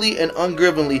liberally and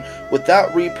ungrudgingly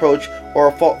without reproach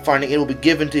or fault finding. It will be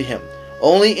given to him.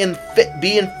 Only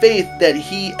be in faith that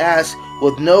he asks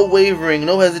with no wavering,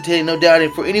 no hesitating, no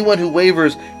doubting. For anyone who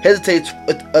wavers, hesitates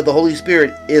of the Holy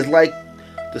Spirit is like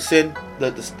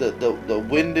the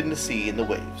wind and the sea and the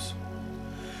waves.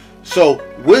 So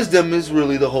wisdom is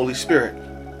really the Holy Spirit.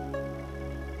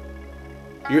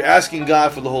 You're asking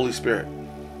God for the Holy Spirit,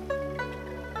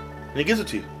 and he gives it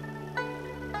to you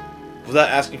without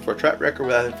asking for a track record,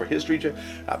 without asking for history check,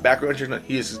 background check.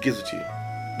 He just gives it to you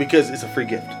because it's a free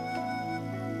gift.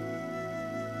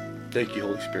 Thank you,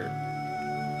 Holy Spirit.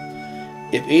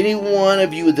 If any one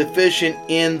of you is deficient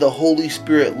in the Holy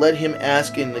Spirit, let him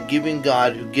ask in the giving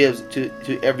God who gives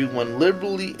to everyone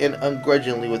liberally and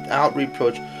ungrudgingly without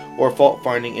reproach or fault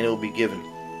finding, and it will be given.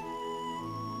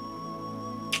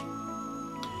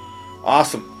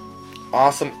 Awesome.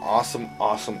 Awesome, awesome,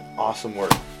 awesome, awesome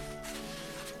word.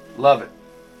 Love it.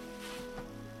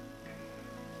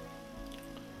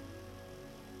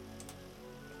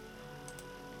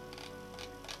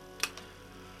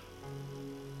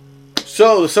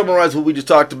 So, to summarize what we just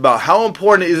talked about, how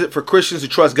important is it for Christians to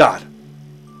trust God?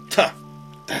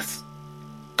 That's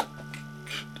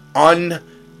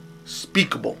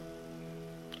unspeakable.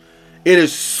 It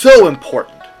is so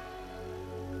important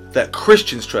that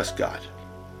Christians trust God.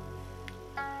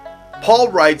 Paul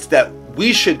writes that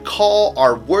we should call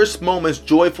our worst moments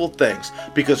joyful things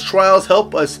because trials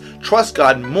help us trust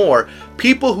God more.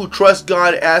 People who trust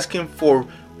God ask him for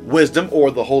wisdom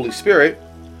or the Holy Spirit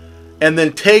and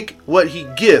then take what he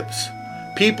gives.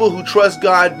 People who trust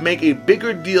God make a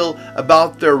bigger deal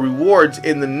about their rewards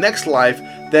in the next life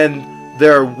than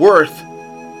their wealth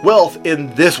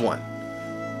in this one.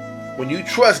 When you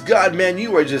trust God, man,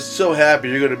 you are just so happy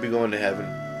you're going to be going to heaven.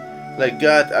 Like,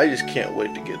 God, I just can't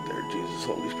wait to get there. Jesus,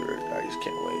 Holy Spirit, I just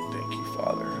can't wait. Thank you,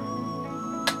 Father.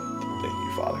 Thank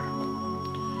you,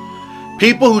 Father.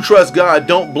 People who trust God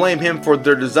don't blame him for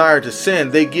their desire to sin.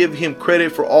 They give him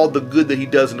credit for all the good that he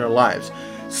does in their lives.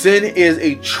 Sin is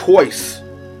a choice.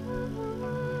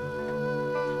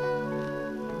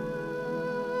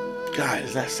 God,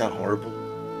 does that sound horrible?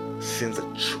 Sin's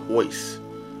a choice.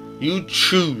 You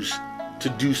choose to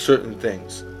do certain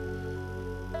things.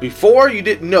 Before, you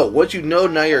didn't know. What you know,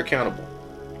 now you're accountable.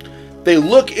 They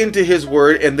look into his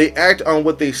word and they act on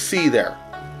what they see there.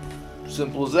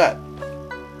 Simple as that.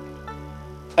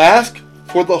 Ask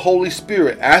for the Holy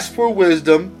Spirit. Ask for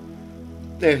wisdom,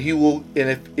 and he will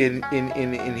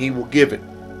and he will give it.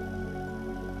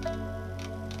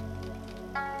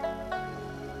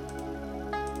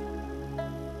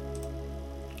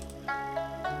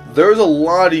 There's a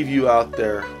lot of you out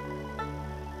there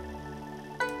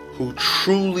who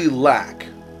truly lack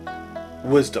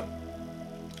wisdom.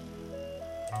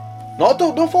 No,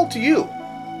 don't fault to you.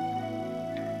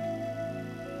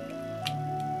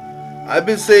 I've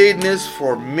been saying this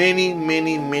for many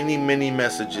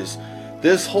messages.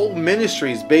 This whole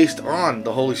ministry is based on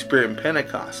the Holy Spirit and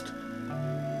Pentecost.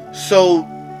 So,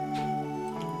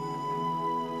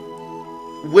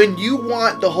 when you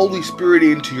want the Holy Spirit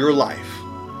into your life,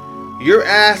 you're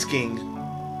asking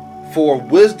for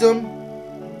wisdom,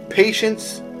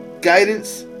 patience,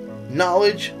 guidance,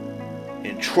 knowledge,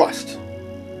 and trust.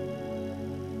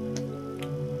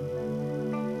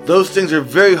 Those things are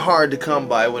very hard to come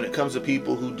by when it comes to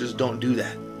people who just don't do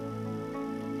that.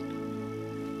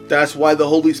 That's why the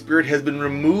Holy Spirit has been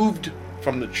removed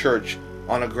from the church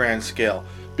on a grand scale.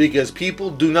 Because people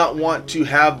do not want to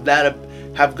have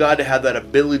God to have that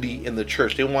ability in the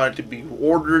church. They want it to be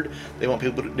ordered. They want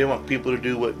people to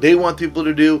do what they want people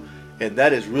to do, and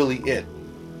that is really it.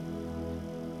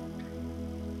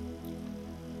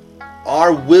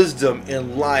 Our wisdom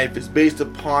in life is based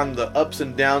upon the ups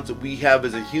and downs that we have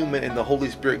as a human, and the Holy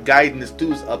Spirit guiding us through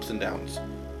those ups and downs.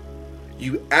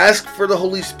 You ask for the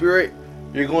Holy Spirit,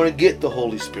 you're going to get the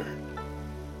Holy Spirit.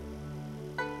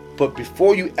 But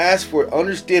before you ask for it,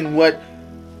 understand what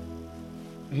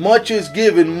much is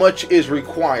given, much is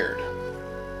required.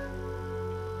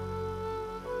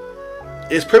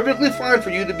 It's perfectly fine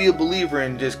for you to be a believer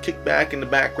and just kick back in the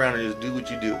background and just do what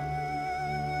you do.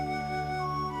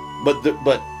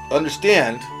 But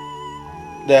understand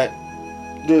that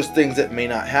there's things that may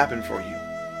not happen for you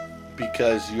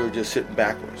because you're just sitting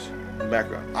backwards in the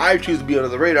background. I choose to be under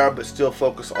the radar, but still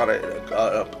focus on an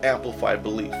amplified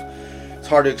belief. It's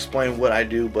hard to explain what I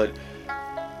do, but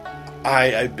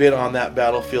I've been on that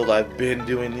battlefield. I've been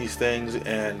doing these things,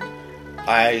 and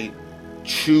I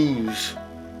choose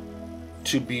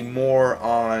to be more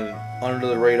on under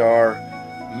the radar,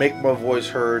 make my voice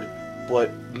heard,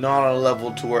 but not on a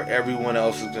level to where everyone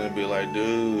else is going to be like,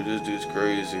 dude, this dude's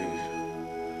crazy.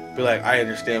 Be like, I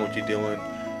understand what you're doing.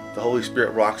 The Holy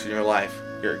Spirit rocks in your life.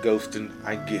 You're ghosting.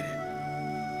 I get it.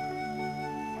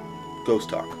 Ghost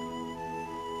talk.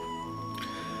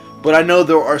 But I know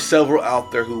there are several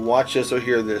out there who watch this or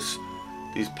hear this,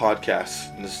 these podcasts,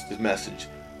 and this message,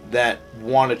 that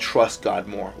want to trust God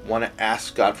more, want to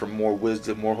ask God for more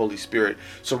wisdom, more Holy Spirit.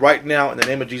 So right now, in the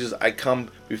name of Jesus, I come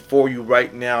before you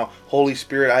right now. Holy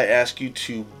Spirit, I ask you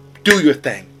to do your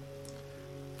thing.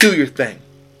 Do your thing.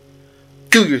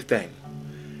 Do your thing.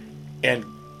 And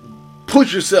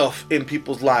put yourself in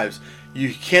people's lives.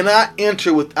 You cannot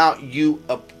enter without you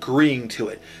agreeing to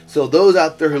it. So those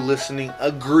out there who are listening,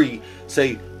 agree.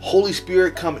 Say, Holy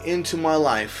Spirit, come into my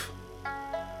life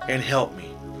and help me.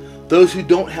 Those who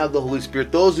don't have the Holy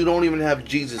Spirit, those who don't even have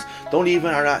Jesus,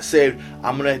 are not saved,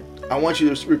 I want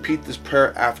you to repeat this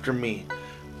prayer after me.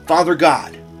 Father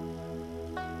God.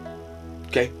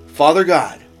 Okay? Father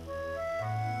God,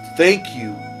 thank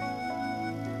you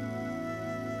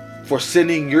for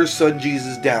sending your son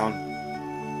Jesus down.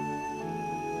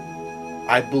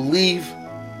 I believe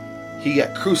he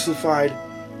got crucified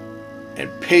and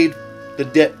paid the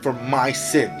debt for my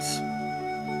sins.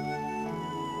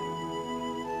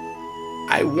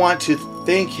 I want to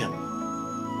thank him.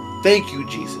 Thank you,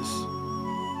 Jesus,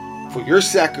 for your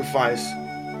sacrifice.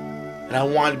 And I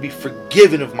want to be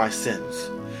forgiven of my sins.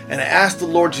 And I ask the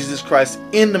Lord Jesus Christ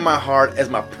into my heart as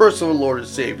my personal Lord and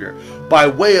Savior by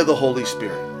way of the Holy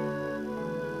Spirit.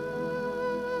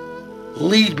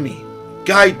 Lead me,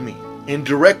 guide me, and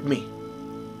direct me.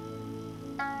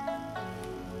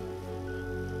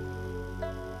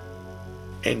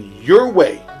 In your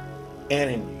way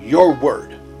and in your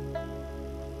word.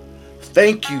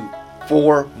 Thank you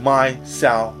for my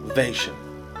salvation.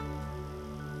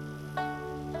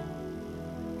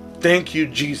 Thank you,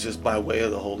 Jesus, by way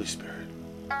of the Holy Spirit.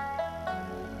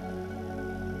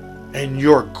 In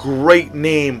your great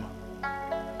name,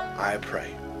 I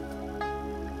pray.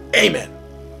 Amen.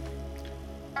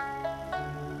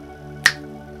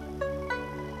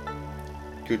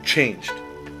 You're changed.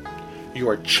 You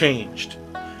are changed.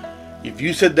 If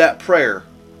you said that prayer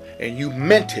and you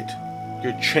meant it,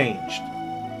 you're changed.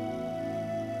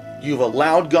 You've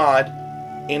allowed God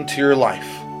into your life.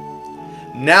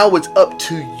 Now it's up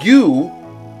to you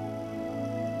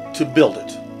to build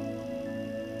it,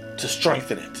 to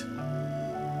strengthen it.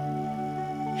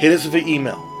 Hit us with an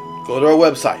email. Go to our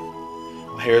website.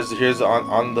 Here's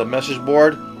on the message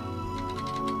board,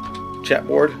 chat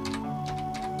board.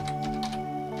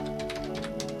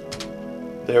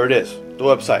 There it is, the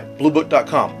website,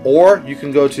 bluebook.com. Or you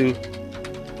can go to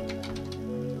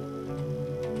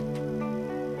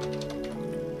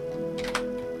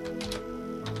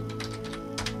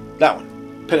that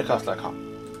one, Pentecost.com.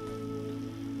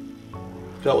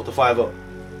 Spelled with the 5-0.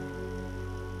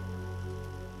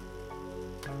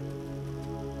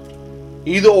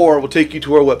 Either or will take you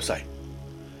to our website.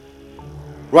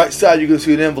 Right side, you're going to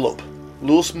see an envelope. A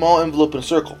little small envelope in a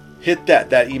circle. Hit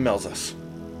that. That emails us.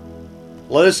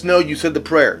 Let us know you said the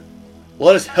prayer.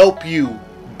 Let us help you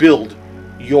build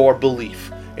your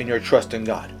belief and your trust in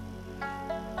God.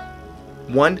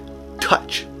 One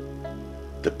touch.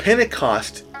 The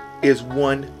Pentecost is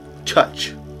one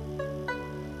touch.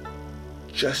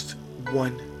 Just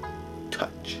one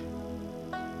touch.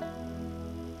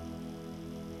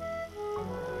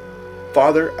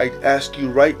 Father, I ask you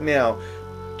right now,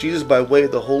 Jesus, by way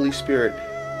of the Holy Spirit,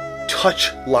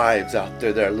 touch lives out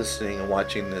there that are listening and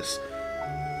watching this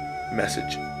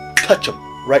message. Touch them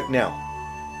right now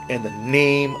in the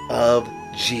name of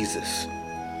Jesus.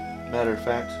 Matter of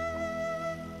fact,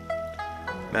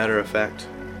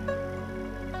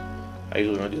 I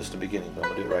usually don't do this at the beginning, but I'm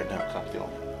going to do it right now. I'm feeling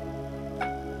it.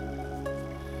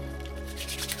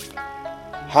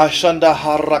 Hashanda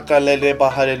harakalele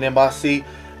bahalene basi.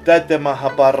 Tate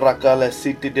mahabarakale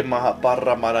siti de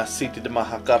mahabaramara siti de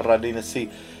mahakaradina si.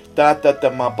 Tata te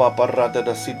mahabarada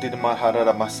da siti de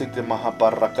maharada masiti de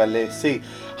mahabarakale si.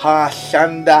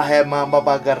 Hashanda he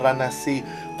mabagarana si.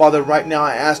 Father, right now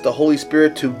I ask the Holy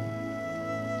Spirit to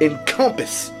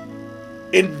encompass,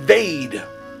 invade,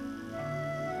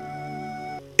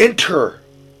 enter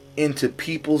into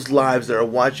people's lives that are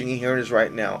watching and hearing this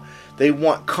right now. They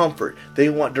want comfort. They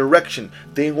want direction.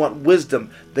 They want wisdom.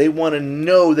 They want to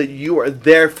know that you are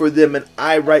there for them. And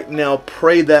I right now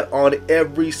pray that on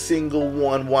every single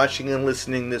one watching and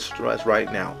listening this to us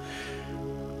right now.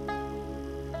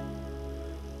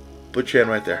 Put your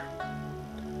hand right there.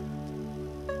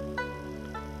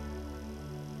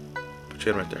 Put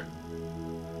your hand right there.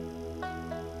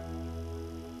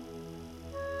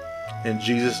 In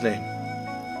Jesus' name,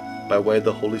 by way of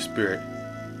the Holy Spirit,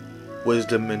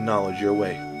 wisdom and knowledge your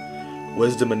way.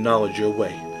 Wisdom and knowledge your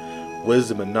way.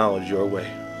 Wisdom and knowledge your way.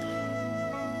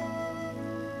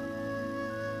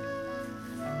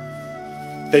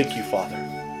 Thank you, Father.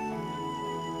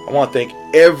 I want to thank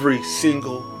every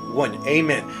single one.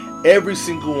 Amen. Every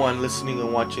single one listening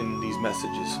and watching these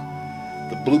messages.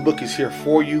 The Blue Book is here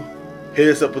for you. Hit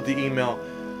us up with the email.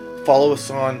 Follow us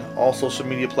on all social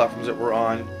media platforms that we're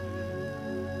on.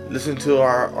 Listen to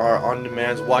our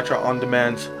on-demands. Watch our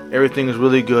on-demands. Everything is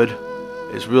really good.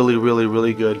 It's really, really,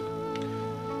 really good.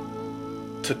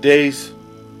 Today's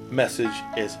message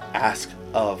is ask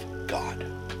of God.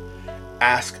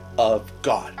 Ask of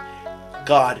God.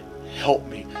 God, help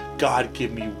me. God,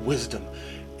 give me wisdom.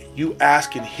 You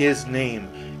ask in His name,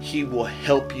 He will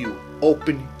help you.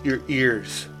 Open your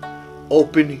ears.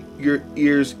 Open your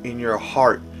ears in your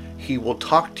heart. He will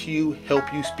talk to you,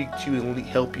 help you, speak to you, and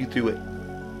help you through it.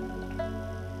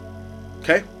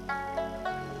 Okay?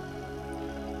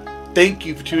 Thank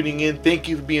you for tuning in. Thank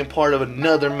you for being part of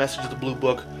another message of the Blue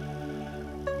Book.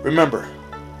 Remember,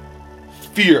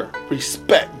 fear,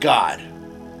 respect God.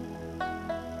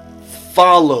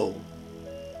 Follow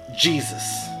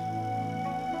Jesus.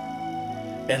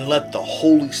 And let the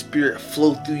Holy Spirit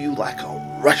flow through you like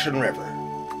a rushing river.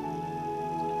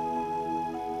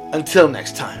 Until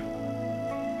next time.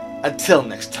 Until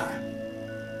next time.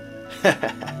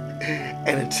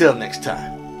 And until next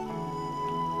time.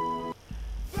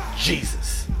 Jesus.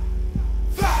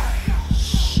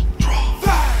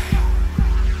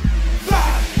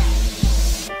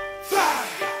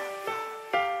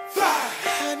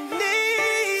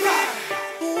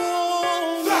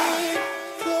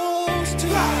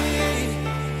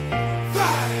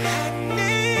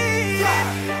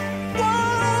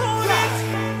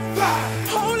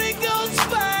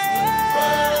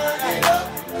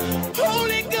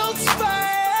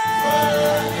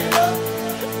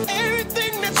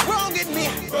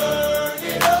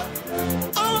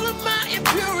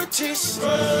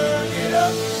 Burn it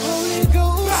up. Holy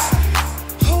Ghost,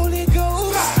 Holy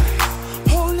Ghost,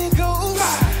 Holy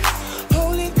Ghost,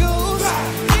 Holy Ghost.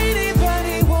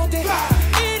 Anybody want it?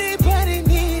 Anybody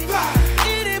need it?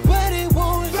 Anybody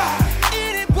want it?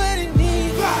 Anybody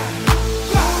need it?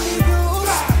 Holy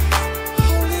Ghost,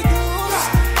 Holy Ghost,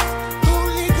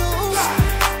 Holy Ghost,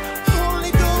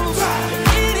 Holy Ghost.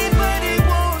 Anybody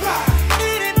want it?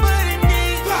 Anybody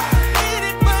need it?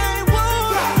 Anybody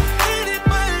want it?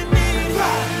 Anybody need it?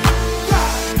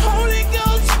 Holy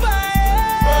Ghost fire,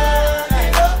 burn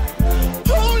it up.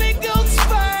 Holy Ghost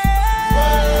fire,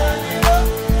 burn it up.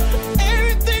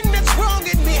 Everything that's wrong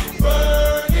in me,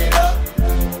 burn it up.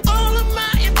 All of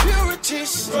my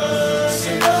impurities,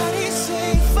 burn it up.